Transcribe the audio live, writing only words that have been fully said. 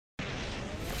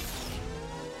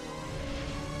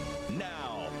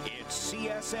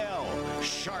WSL,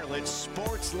 Charlotte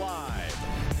Sports Live.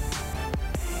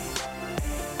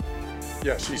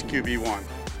 Yes, he's QB1.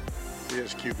 He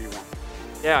is QB1.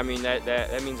 Yeah, I mean,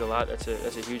 that means a lot. That's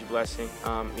a huge blessing.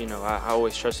 I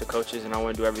always trust the coaches, and I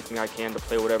want to do everything I can to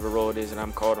play whatever role it is that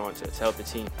I'm called on to help the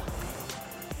team.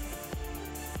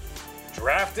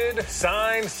 Drafted,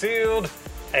 signed, sealed,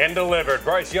 and delivered.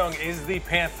 Bryce Young is the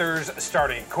Panthers'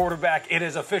 starting quarterback. It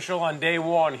is official on day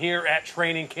one here at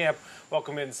training camp.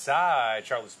 Welcome inside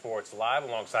Charlotte Sports Live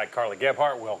alongside Carly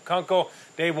Gebhardt, Will Kunkel.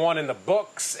 Day one in the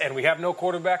books, and we have no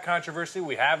quarterback controversy.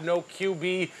 We have no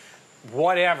QB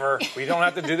whatever. We don't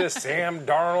have to do this Sam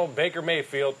Darnold, Baker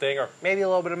Mayfield thing, or maybe a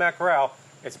little bit of Matt Corral.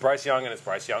 It's Bryce Young, and it's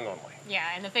Bryce Young only. Yeah,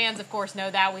 and the fans, of course, know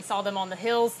that. We saw them on the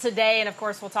hills today, and, of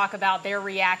course, we'll talk about their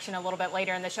reaction a little bit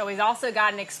later in the show. He's also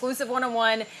got an exclusive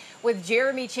one-on-one with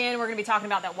Jeremy Chin. We're going to be talking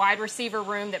about that wide receiver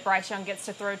room that Bryce Young gets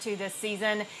to throw to this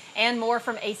season and more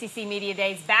from ACC Media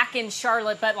Days back in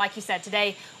Charlotte. But like you said,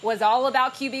 today was all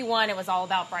about QB1. It was all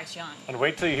about Bryce Young. And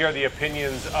wait till you hear the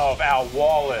opinions of Al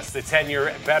Wallace, the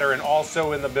 10-year veteran,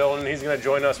 also in the building. He's going to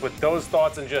join us with those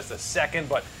thoughts in just a second.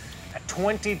 But at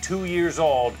 22 years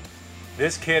old,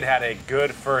 this kid had a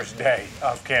good first day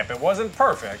of camp. It wasn't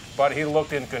perfect, but he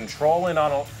looked in control and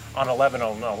on 11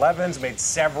 on 11s, made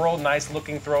several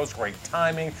nice-looking throws, great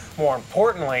timing. More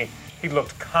importantly, he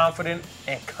looked confident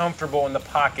and comfortable in the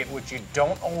pocket, which you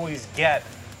don't always get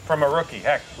from a rookie.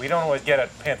 Heck, we don't always get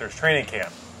at Panthers training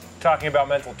camp. Talking about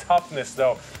mental toughness,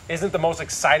 though, isn't the most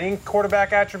exciting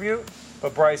quarterback attribute,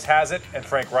 but Bryce has it, and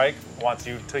Frank Reich wants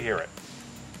you to hear it.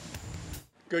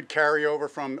 Good carryover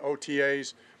from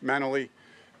OTAs mentally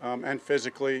and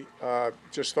physically.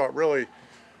 Just thought really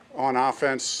on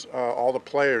offense, all the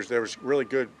players, there was really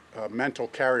good mental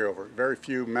carryover. Very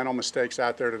few mental mistakes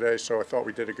out there today, so I thought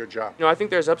we did a good job. I think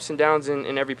there's ups and downs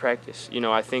in every practice.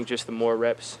 I think just the more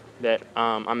reps that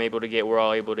I'm able to get, we're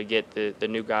all able to get the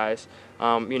new guys.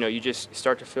 You just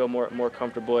start to feel more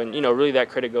comfortable, and really that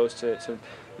credit goes to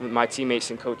my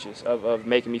teammates and coaches of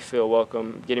making me feel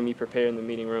welcome, getting me prepared in the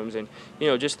meeting rooms, and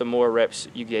just the more reps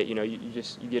you get,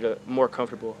 you get more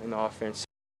comfortable in the offense.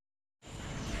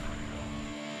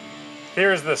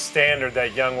 Here's the standard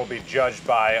that Young will be judged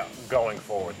by going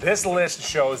forward. This list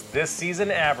shows this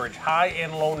season average high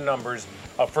and low numbers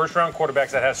of first-round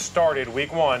quarterbacks that has started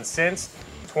week one since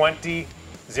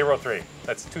 2003.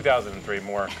 That's 2003,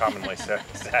 more commonly said.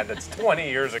 That's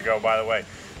 20 years ago, by the way.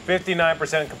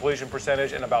 59% completion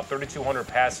percentage and about 3,200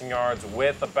 passing yards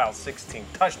with about 16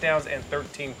 touchdowns and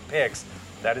 13 picks.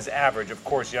 That is average. Of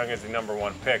course, Young is the number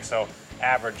one pick, so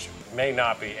average may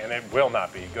not be, and it will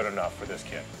not be, good enough for this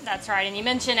kid. That's right, and you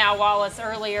mentioned Al Wallace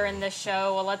earlier in this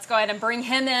show. Well, let's go ahead and bring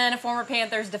him in, a former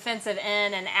Panthers defensive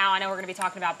end. And Al, I know we're going to be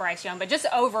talking about Bryce Young, but just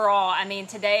overall, I mean,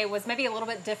 today was maybe a little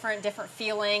bit different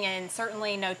feeling, and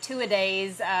certainly no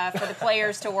two-a-days for the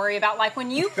players to worry about, like when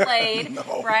you played,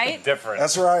 No. right? Different.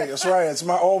 That's right. It's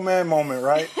my old man moment,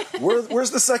 right?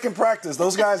 Where's the second practice?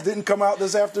 Those guys didn't come out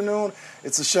this afternoon.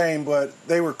 It's a shame, but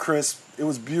they were crisp. It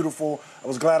was beautiful. I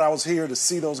was glad I was here to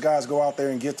see those guys go out there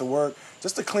and get to work.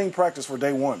 Just a clean practice for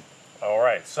day one. All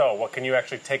right, so what can you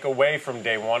actually take away from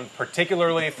day one,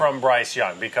 particularly from Bryce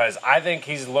Young? Because I think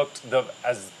he's looked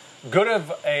as good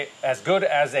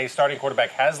as a starting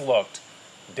quarterback has looked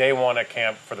day one at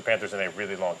camp for the Panthers in a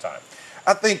really long time.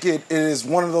 I think it is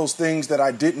one of those things that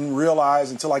I didn't realize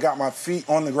until I got my feet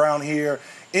on the ground here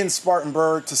in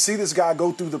Spartanburg to see this guy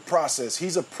go through the process.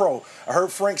 He's a pro. I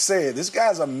heard Frank say it. This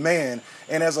guy's a man,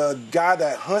 and as a guy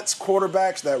that hunts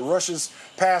quarterbacks, that rushes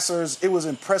passers, it was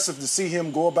impressive to see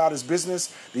him go about his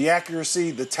business, the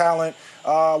accuracy, the talent.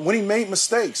 When he made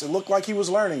mistakes, it looked like he was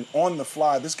learning on the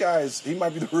fly. This guy he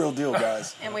might be the real deal,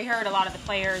 guys. And we heard a lot of the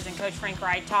players and Coach Frank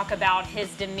Reich talk about his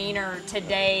demeanor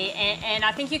today, and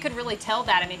I think you could really tell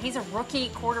that. I mean, he's a rookie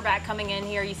quarterback coming in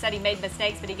here. You said he made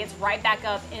mistakes, but he gets right back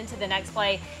up into the next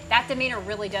play. That demeanor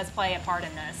really does play a part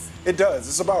in this. It does.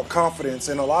 It's about confidence.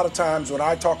 And a lot of times when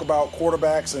I talk about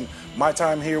quarterbacks and my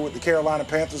time here with the Carolina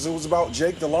Panthers, it was about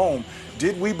Jake Delhomme.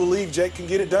 Did we believe Jake can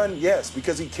get it done? Yes,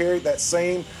 because he carried that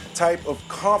same type of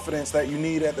confidence that you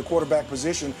need at the quarterback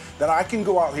position, that I can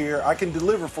go out here, I can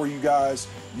deliver for you guys,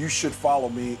 you should follow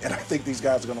me. And I think these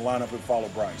guys are going to line up and follow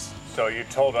Bryce. So you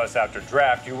told us after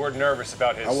draft you were nervous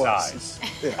about his size.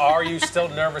 Yeah. Are you still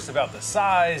nervous about the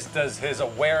size? Does his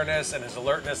awareness and his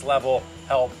alertness level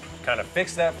help kind of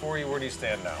fix that for you? Where do you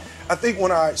stand now? I think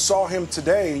when I saw him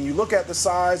today, and you look at the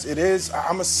size,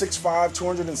 I'm a 6'5",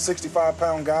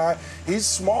 265-pound guy. He's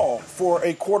small for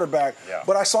a quarterback, Yeah.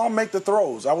 But I saw him make the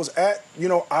throws. I was at,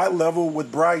 eye level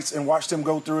with Bryce and watched him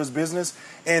go through his business.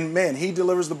 And, man, he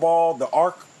delivers the ball, the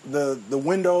arc, the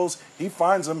windows, he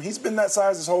finds them. He's been that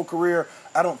size his whole career.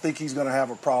 I don't think he's going to have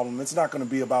a problem. It's not going to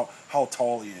be about how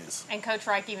tall he is. And Coach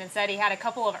Reich even said he had a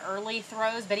couple of early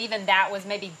throws, but even that was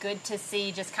maybe good to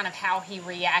see just kind of how he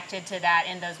reacted to that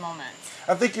in those moments.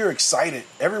 I think you're excited.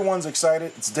 Everyone's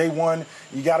excited. It's day one.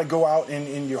 You got to go out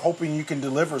and you're hoping you can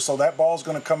deliver. So that ball's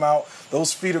going to come out.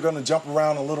 Those feet are going to jump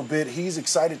around a little bit. He's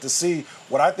excited to see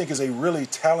what I think is a really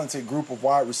talented group of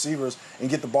wide receivers and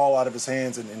get the ball out of his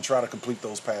hands and try to complete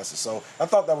those passes. So I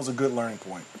thought that was a good learning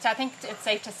point. So I think it's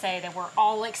safe to say that we're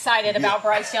all excited about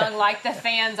Bryce Young like the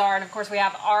fans are. And, of course, we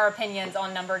have our opinions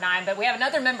on number 9. But we have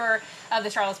another member of the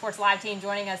Charlotte Sports Live team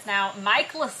joining us now.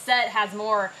 Mike Lissette has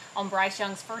more on Bryce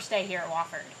Young's first day here at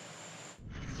Wofford.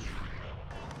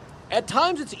 At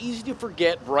times, it's easy to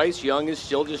forget Bryce Young is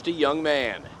still just a young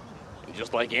man. And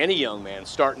just like any young man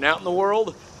starting out in the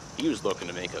world, he was looking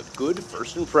to make a good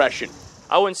first impression.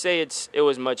 I wouldn't say it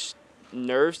was much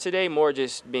nerves today, more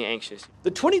just being anxious.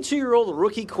 The 22-year-old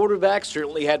rookie quarterback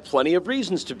certainly had plenty of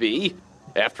reasons to be.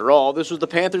 After all, this was the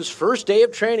Panthers' first day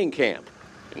of training camp.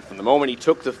 And from the moment he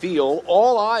took the field,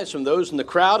 all eyes from those in the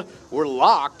crowd were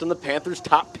locked on the Panthers'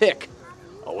 top pick.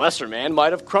 A lesser man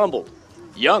might have crumbled.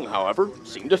 Young, however,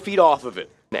 seemed to feed off of it.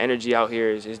 The energy out here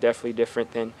is definitely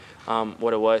different than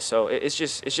what it was, so it's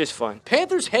just fun.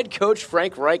 Panthers head coach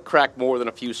Frank Reich cracked more than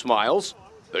a few smiles.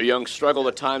 Though Young struggled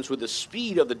at times with the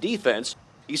speed of the defense,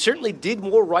 he certainly did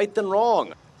more right than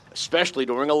wrong, especially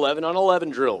during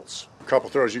 11-on-11 drills. A couple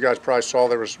throws you guys probably saw,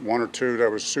 there was one or two that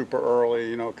was super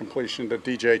early, completion to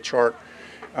DJ Chark,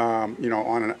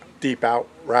 on a deep out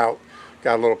route.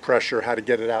 Got a little pressure, had to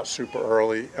get it out super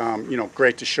early.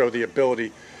 Great to show the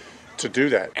ability to do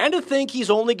that. And to think he's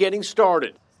only getting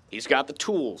started. He's got the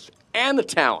tools and the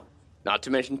talent, not to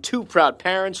mention 2 proud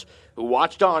parents who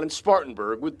watched on in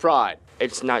Spartanburg with pride.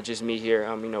 It's not just me here.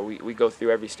 We go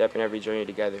through every step and every journey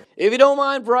together. If you don't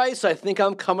mind, Bryce, I think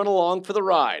I'm coming along for the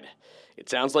ride. It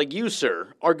sounds like you, sir,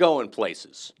 are going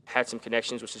places. Had some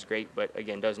connections, which is great, but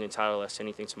again, doesn't entitle us to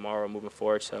anything tomorrow moving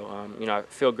forward. So, I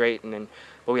feel great,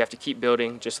 but we have to keep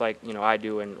building, just like I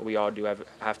do, and we all do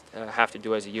have to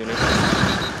do as a unit.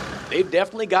 They've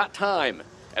definitely got time.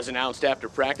 As announced after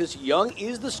practice, Young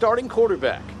is the starting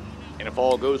quarterback, and if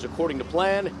all goes according to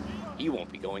plan, he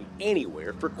won't be going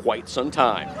anywhere for quite some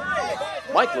time.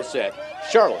 Mike Lissette,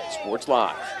 Charlotte Sports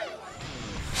Live.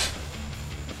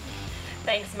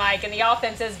 Thanks, Mike. And the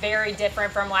offense is very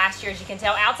different from last year, as you can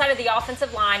tell. Outside of the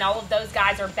offensive line, all of those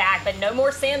guys are back, but no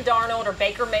more Sam Darnold or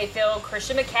Baker Mayfield,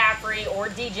 Christian McCaffrey, or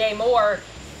DJ Moore.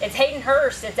 It's Hayden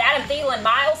Hurst, it's Adam Thielen,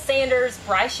 Miles Sanders,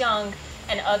 Bryce Young,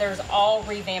 and others all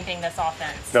revamping this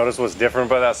offense. Notice what's different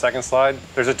about that second slide?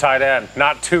 There's a tight end,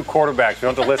 not 2 quarterbacks. We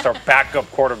don't have to list our backup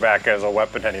quarterback as a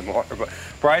weapon anymore. But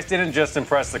Bryce didn't just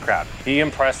impress the crowd. He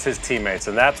impressed his teammates,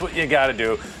 and that's what you got to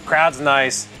do. Crowd's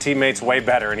nice, teammates way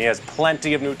better, and he has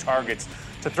plenty of new targets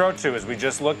to throw to, as we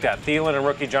just looked at. Thielen and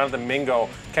rookie Jonathan Mingo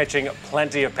catching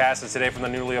plenty of passes today from the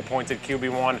newly appointed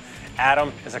QB1.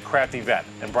 Adam is a crafty vet,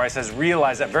 and Bryce has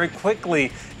realized that very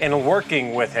quickly in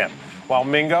working with him. While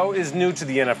Mingo is new to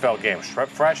the NFL game,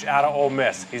 fresh out of Ole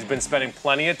Miss, he's been spending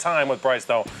plenty of time with Bryce,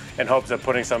 though, in hopes of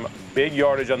putting some big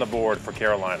yardage on the board for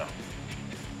Carolina.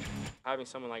 Having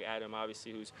someone like Adam,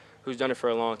 obviously, who's done it for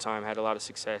a long time, had a lot of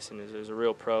success, and is a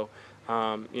real pro.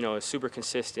 Is super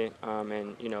consistent,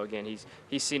 and again,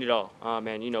 he's seen it all.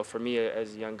 And for me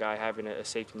as a young guy, having a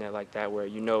safety net like that, where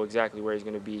exactly where he's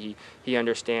going to be, he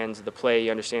understands the play, he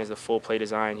understands the full play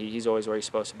design. He's always where he's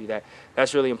supposed to be.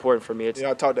 That's really important for me.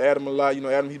 I talked to Adam a lot.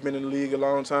 Adam, he's been in the league a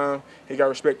long time. He got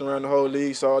respect around the whole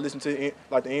league. So I listen to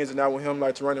the ins and outs with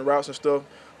him, to running routes and stuff,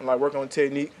 and work on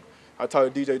technique. I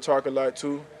talked to DJ Chark a lot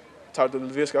too. I talked to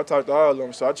LaVisca. I talked to all of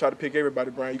them. So I try to pick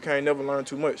everybody, Brian. You can't never learn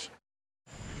too much.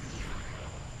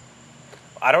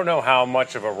 I don't know how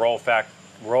much of a role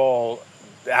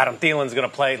Adam Thielen's going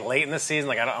to play late in the season.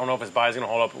 I don't know if his body's going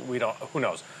to hold up. Who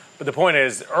knows? But the point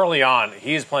is, early on,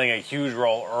 he's playing a huge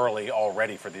role early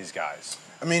already for these guys.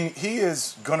 I mean, he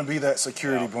is going to be that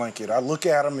security blanket. I look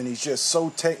at him, and he's just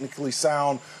so technically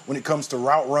sound when it comes to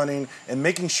route running and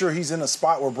making sure he's in a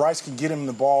spot where Bryce can get him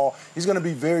the ball. He's going to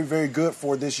be very, very good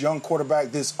for this young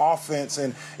quarterback, this offense.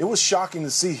 And it was shocking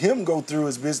to see him go through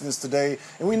his business today.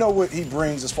 And we know what he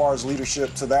brings as far as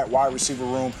leadership to that wide receiver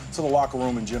room, to the locker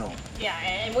room in general. Yeah,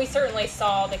 and we certainly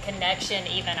saw the connection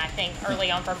even, I think,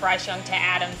 early on from Bryce Young to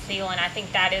Adam Thielen. I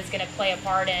think that is going to play a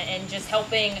part in just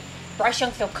helping Bryce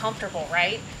Young feel comfortable,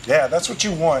 right? Yeah, that's what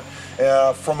you want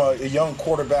from a young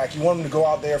quarterback. You want him to go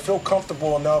out there, feel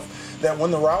comfortable enough that when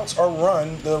the routes are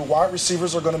run, the wide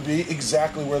receivers are going to be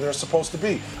exactly where they're supposed to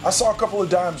be. I saw a couple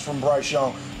of dimes from Bryce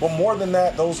Young But more than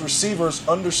that, those receivers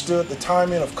understood the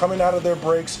timing of coming out of their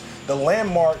breaks, the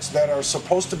landmarks that are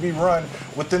supposed to be run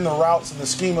within the routes and the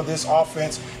scheme of this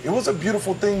offense. It was a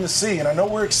beautiful thing to see, and I know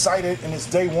we're excited and it's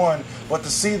day one, but to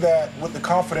see that with the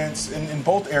confidence in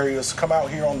both areas come out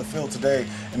here on the field today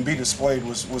and be displayed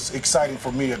was exciting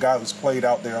for me, a guy who's played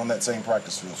out there on that same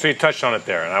practice field. So you touched on it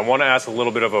there, and I want to ask a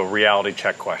little bit of a reality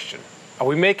check question. Are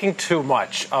we making too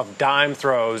much of dime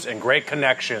throws and great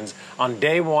connections on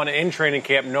day one in training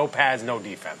camp, no pads, no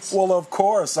defense? Well, of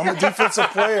course. I'm a defensive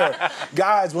player.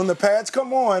 Guys, when the pads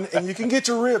come on and you can get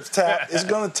your ribs tapped, it's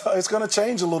gonna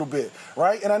change a little bit,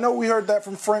 right? And I know we heard that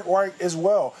from Frank White as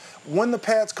well. When the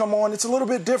pads come on, it's a little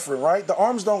bit different, right? The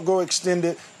arms don't go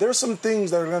extended. There's some things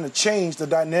that are going to change the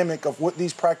dynamic of what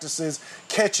these practices,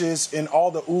 catches, and all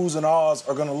the oohs and ahs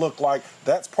are going to look like.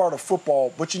 That's part of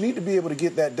football, but you need to be able to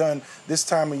get that done this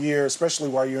time of year, especially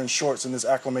while you're in shorts in this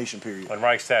acclimation period. When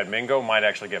Reich said Mingo might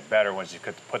actually get better once you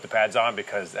could put the pads on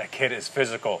because that kid is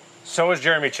physical. So is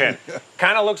Jeremy Chin.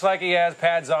 Kind of looks like he has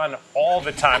pads on all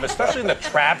the time, especially in the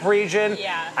trap region.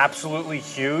 Yeah. Absolutely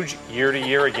huge year to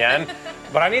year again.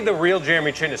 But I need the real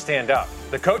Jeremy Chin to stand up.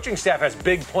 The coaching staff has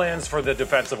big plans for the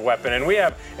defensive weapon, and we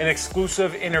have an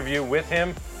exclusive interview with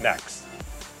him next.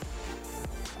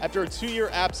 After a 2-year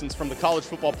absence from the college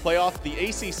football playoff, the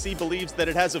ACC believes that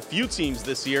it has a few teams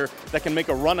this year that can make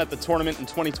a run at the tournament in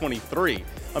 2023.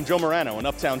 I'm Joe Morano in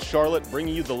Uptown Charlotte,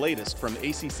 bringing you the latest from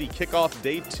ACC Kickoff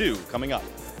Day 2 coming up.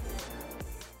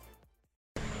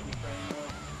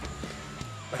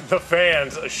 The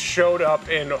fans showed up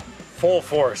in full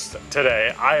force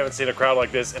today. I haven't seen a crowd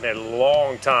like this in a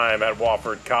long time at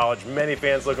Wofford College. Many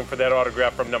fans looking for that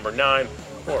autograph from number 9,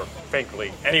 or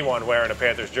frankly, anyone wearing a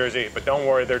Panthers jersey. But don't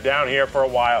worry, they're down here for a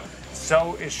while.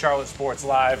 So is Charlotte Sports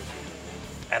Live.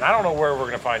 And I don't know where we're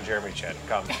going to find Jeremy Chin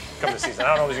come this season. I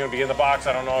don't know if he's going to be in the box.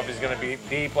 I don't know if he's going to be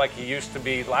deep like he used to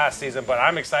be last season. But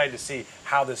I'm excited to see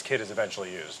how this kid is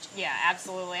eventually used. Yeah,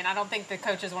 absolutely. And I don't think the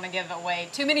coaches want to give away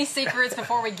too many secrets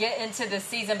before we get into the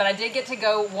season. But I did get to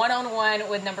go one-on-one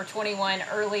with number 21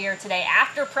 earlier today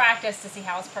after practice to see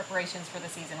how his preparations for the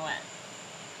season went.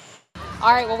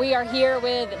 All right, well, we are here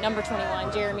with number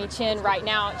 21, Jeremy Chin, right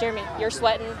now. Jeremy, you're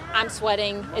sweating. I'm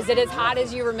sweating. Is it as hot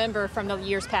as you remember from the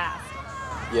years past?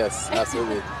 Yes,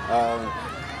 absolutely.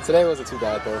 Today wasn't too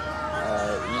bad,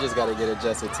 though. You just got to get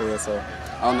adjusted to it. So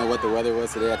I don't know what the weather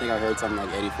was today. I think I heard something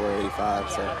like 84, 85.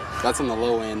 So that's on the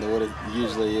low end of what it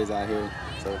usually is out here.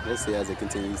 So we'll see as it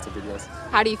continues to progress.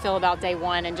 How do you feel about day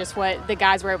one and just what the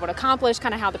guys were able to accomplish,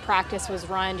 kind of how the practice was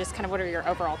run, just kind of what are your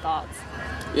overall thoughts?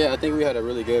 Yeah, I think we had a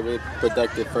really good, really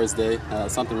productive first day.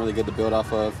 Something really good to build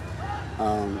off of.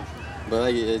 But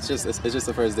like, it's just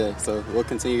the first day. So we'll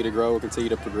continue to grow, we'll continue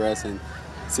to progress, and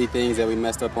see things that we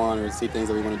messed up on or see things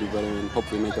that we want to do better and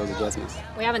hopefully make those adjustments.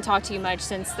 We haven't talked to you much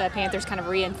since the Panthers kind of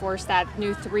reinforced that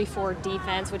new 3-4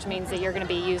 defense, which means that you're going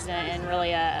to be using it in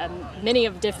really many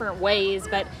of different ways.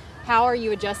 But how are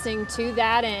you adjusting to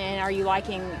that, and are you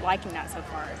liking that so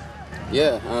far?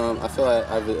 Yeah, I feel like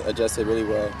I've adjusted really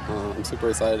well. I'm super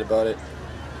excited about it.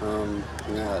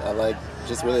 I like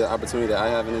just really the opportunity that I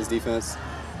have in this defense,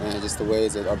 and just the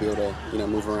ways that I'll be able to,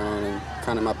 move around and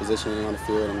kind of my positioning on the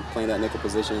field and playing that nickel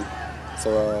position.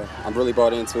 So I'm really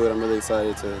bought into it. I'm really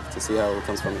excited to see how it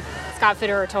comes from it. Scott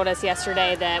Fitterer told us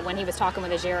yesterday that when he was talking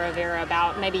with Ajero Vera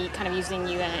about maybe kind of using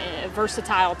you in a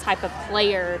versatile type of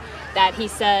player, that he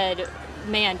said,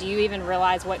 man, do you even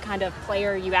realize what kind of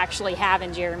player you actually have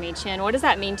in Jeremy Chin? What does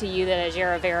that mean to you that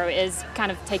Ajero Vera is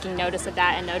kind of taking notice of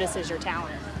that and notices your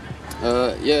talent?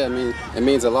 Yeah, I mean, it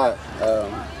means a lot.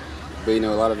 But, a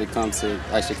lot of it comes to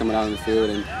actually coming out on the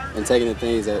field and taking the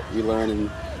things that we learn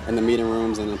in the meeting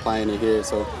rooms and applying it here.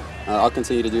 So I'll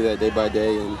continue to do that day by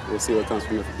day, and we'll see what comes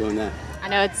from it for doing that. I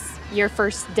know it's your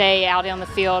first day out on the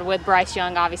field with Bryce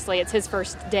Young, obviously. It's his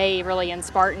first day really in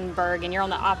Spartanburg, and you're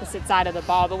on the opposite side of the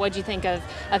ball. But what did you think of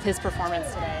his performance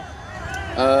today?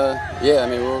 Yeah, I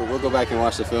mean, we'll go back and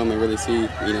watch the film and really see,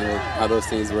 how those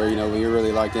things were. When you're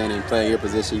really locked in and playing your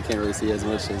position, you can't really see as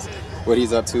much as what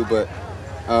he's up to. But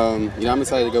I'm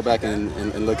excited to go back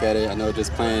and look at it. I know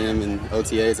just playing him in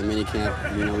OTAs and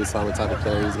minicamp, we saw what type of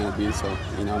player he's going to be. So,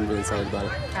 I'm really excited about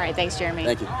it. All right, thanks, Jeremy.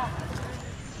 Thank you.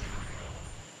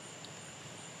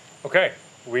 Okay,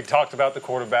 we talked about the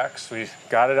quarterbacks. We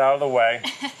got it out of the way.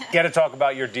 Got to talk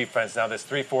about your defense now. This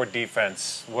 3-4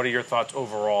 defense. What are your thoughts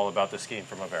overall about the scheme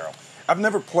from Avero? I've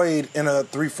never played in a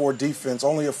 3-4 defense,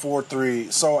 only a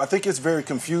 4-3. So I think it's very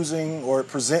confusing, or it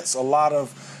presents a lot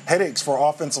of headaches for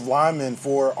offensive linemen,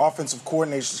 for offensive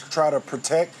coordinators to try to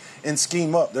protect and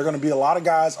scheme up. There are going to be a lot of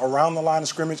guys around the line of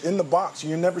scrimmage in the box.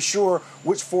 You're never sure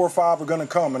which 4 or 5 are going to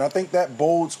come, and I think that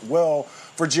bodes well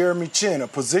for Jeremy Chinn, a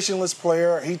positionless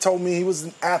player. He told me he was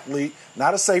an athlete,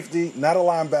 not a safety, not a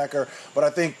linebacker, but I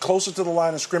think closer to the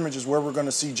line of scrimmage is where we're going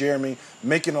to see Jeremy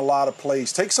making a lot of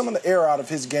plays. Take some of the air out of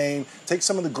his game, take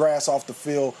some of the grass off the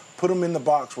field, put him in the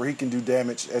box where he can do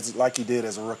damage like he did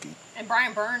as a rookie. And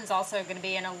Brian Burns also going to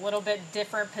be in a little bit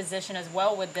different position as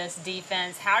well with this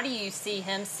defense. How do you see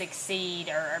him succeed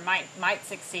or might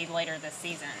succeed later this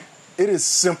season? It is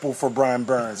simple for Brian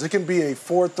Burns. It can be a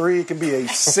 4-3, it can be a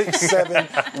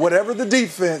 6-7, whatever the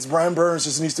defense, Brian Burns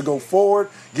just needs to go forward,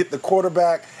 get the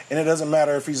quarterback, and it doesn't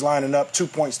matter if he's lining up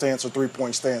 2-point stance or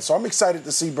 3-point stance. So I'm excited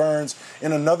to see Burns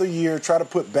in another year try to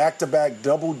put back-to-back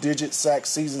double-digit sack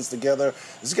seasons together.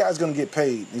 This guy's going to get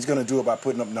paid. He's going to do it by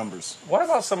putting up numbers. What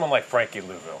about someone like Frankie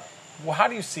Louisville? Well, how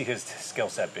do you see his skill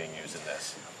set being used in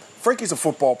this? Frankie's a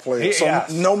football player, so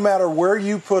no matter where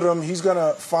you put him, he's going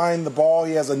to find the ball.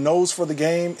 He has a nose for the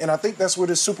game, and I think that's what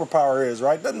his superpower is,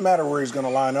 right? Doesn't matter where he's going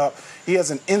to line up. He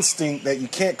has an instinct that you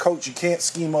can't coach, you can't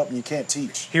scheme up, and you can't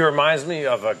teach. He reminds me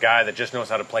of a guy that just knows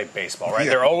how to play baseball, right?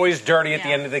 Yeah. They're always dirty at the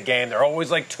end of the game. They're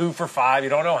always like 2 for 5. You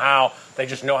don't know how. They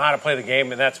just know how to play the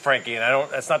game, and that's Frankie.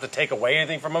 And that's not to take away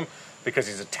anything from him because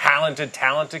he's a talented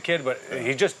kid, but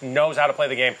he just knows how to play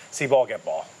the game, see ball, get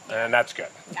ball. And that's good.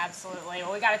 Absolutely.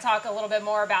 Well, we got to talk a little bit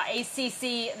more about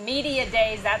ACC Media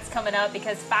Days. That's coming up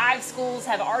because 5 schools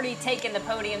have already taken the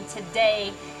podium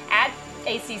today at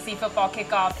ACC football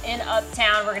kickoff in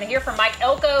Uptown. We're going to hear from Mike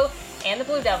Elko and the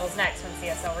Blue Devils next when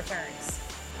CSL returns.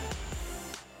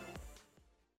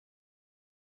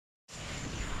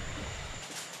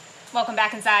 Welcome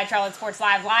back inside Charlotte Sports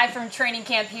live from training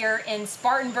camp here in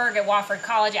Spartanburg at Wofford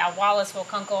College. Al Wallace, Will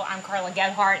Kunkel, I'm Carla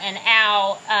Gebhardt, and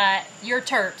Al, your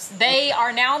Terps. They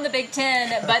are now in the Big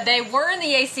Ten, but they were in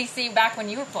the ACC back when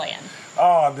you were playing.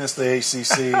 Oh, I missed the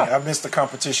ACC. I missed the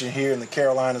competition here in the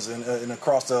Carolinas and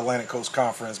across the Atlantic Coast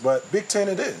Conference. But Big Ten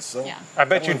it is. So yeah. I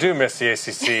bet you do miss the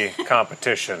ACC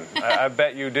competition. I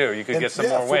bet you do. You could get some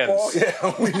more football, wins.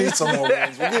 Yeah, we need some more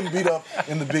wins. We're getting beat up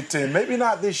in the Big Ten. Maybe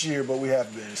not this year, but we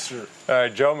have been, sure. All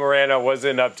right, Joe Morano was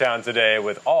in Uptown today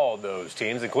with all those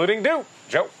teams, including Duke.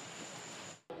 Joe.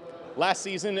 Last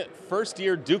season,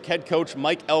 first-year Duke head coach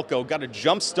Mike Elko got a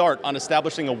jump start on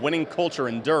establishing a winning culture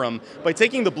in Durham by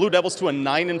taking the Blue Devils to a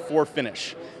 9-4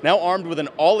 finish. Now armed with an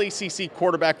all-ACC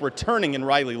quarterback returning in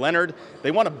Riley Leonard,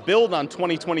 they want to build on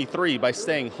 2023 by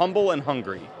staying humble and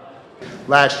hungry.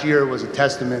 Last year was a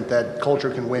testament that culture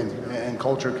can win and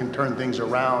culture can turn things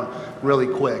around really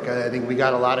quick. I think we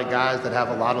got a lot of guys that have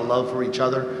a lot of love for each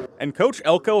other. And Coach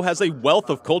Elko has a wealth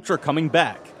of culture coming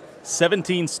back.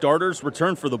 17 starters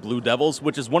return for the Blue Devils,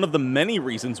 which is one of the many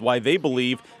reasons why they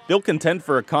believe they'll contend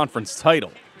for a conference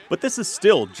title. But this is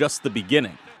still just the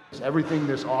beginning. Everything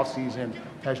this offseason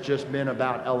has just been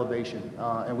about elevation.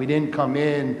 And we didn't come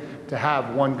in to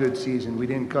have one good season. We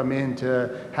didn't come in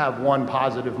to have one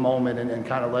positive moment and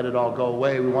kind of let it all go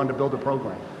away. We wanted to build a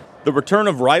program. The return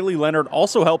of Riley Leonard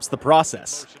also helps the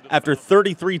process. After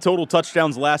 33 total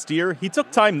touchdowns last year, he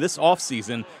took time this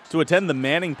offseason to attend the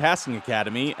Manning Passing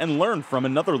Academy and learn from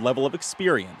another level of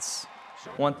experience.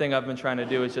 One thing I've been trying to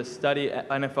do is just study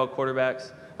NFL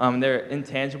quarterbacks. They're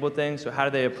intangible things, so how do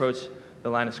they approach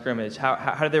the line of scrimmage?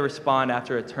 How do they respond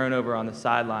after a turnover on the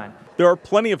sideline? There are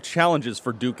plenty of challenges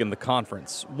for Duke in the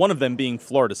conference, one of them being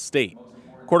Florida State.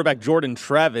 Quarterback Jordan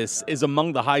Travis is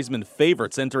among the Heisman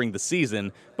favorites entering the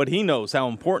season, but he knows how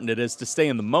important it is to stay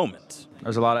in the moment.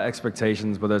 There's a lot of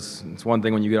expectations, but it's one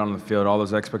thing when you get on the field. All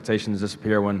those expectations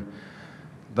disappear when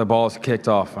the ball is kicked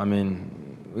off. I mean,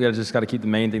 we just got to keep the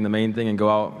main thing, and go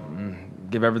out and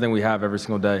give everything we have every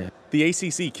single day. The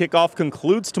ACC kickoff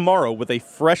concludes tomorrow with a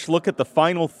fresh look at the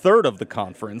final third of the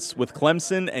conference, with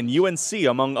Clemson and UNC,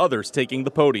 among others, taking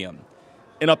the podium.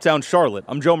 In Uptown Charlotte,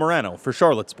 I'm Joe Morano for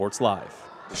Charlotte Sports Live.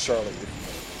 Charlotte.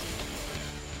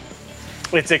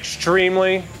 It's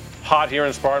extremely hot here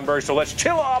in Spartanburg, so let's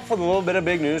chill off with a little bit of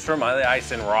big news from the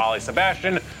ice in Raleigh.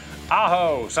 Sebastian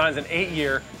Aho signs an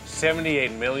 8-year,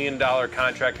 $78 million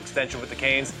contract extension with the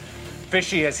Canes.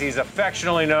 Fishy, as he's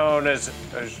affectionately known as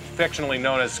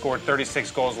scored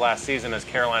 36 goals last season as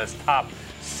Carolina's top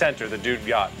center. The dude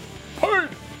got paid,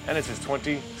 and it's his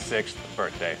 26th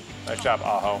birthday. Nice job,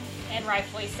 Aho. And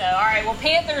rightfully so. All right, well,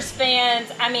 Panthers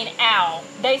fans, Al,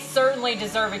 they certainly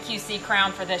deserve a QC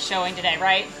crown for this showing today,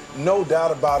 right? No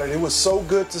doubt about it. It was so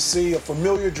good to see a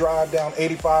familiar drive down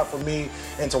 85 for me,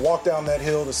 and to walk down that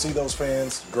hill to see those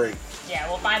fans, great. Yeah,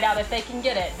 we'll find out if they can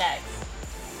get it next.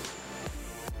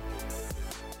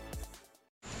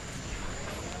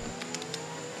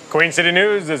 Queen City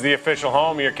News is the official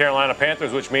home of your Carolina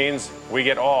Panthers, which means we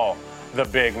get all the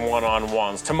big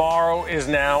one-on-ones. Tomorrow is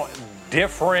now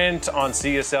different on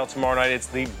CSL. Tomorrow night, it's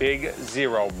the Big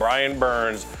Zero. Brian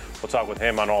Burns, we'll talk with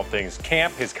him on all things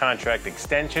camp, his contract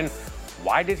extension.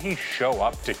 Why did he show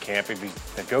up to camp if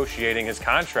he's negotiating his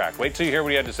contract? Wait till you hear what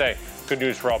he had to say. Good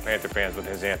news for all Panther fans with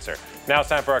his answer. Now it's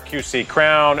time for our QC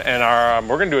crown, and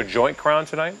we're going to do a joint crown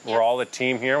tonight. Yes. We're all a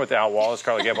team here with Al Wallace,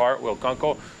 Carla Gebhardt, Will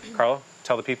Kunkel. Carla,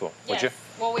 tell the people, would you?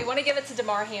 Well, we want to give it to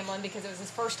DeMar Hamlin because it was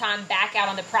his first time back out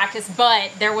on the practice,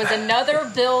 but there was another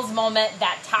Bills moment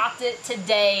that topped it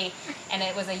today, and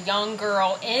it was a young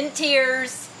girl in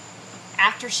tears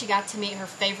after she got to meet her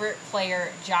favorite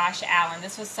player, Josh Allen.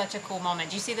 This was such a cool moment.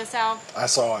 Did you see this, Al? I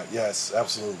saw it, yes,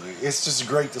 absolutely. It's just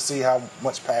great to see how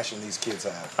much passion these kids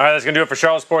have. All right, that's going to do it for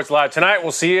Charlotte Sports Live tonight.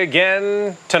 We'll see you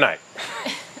again tonight.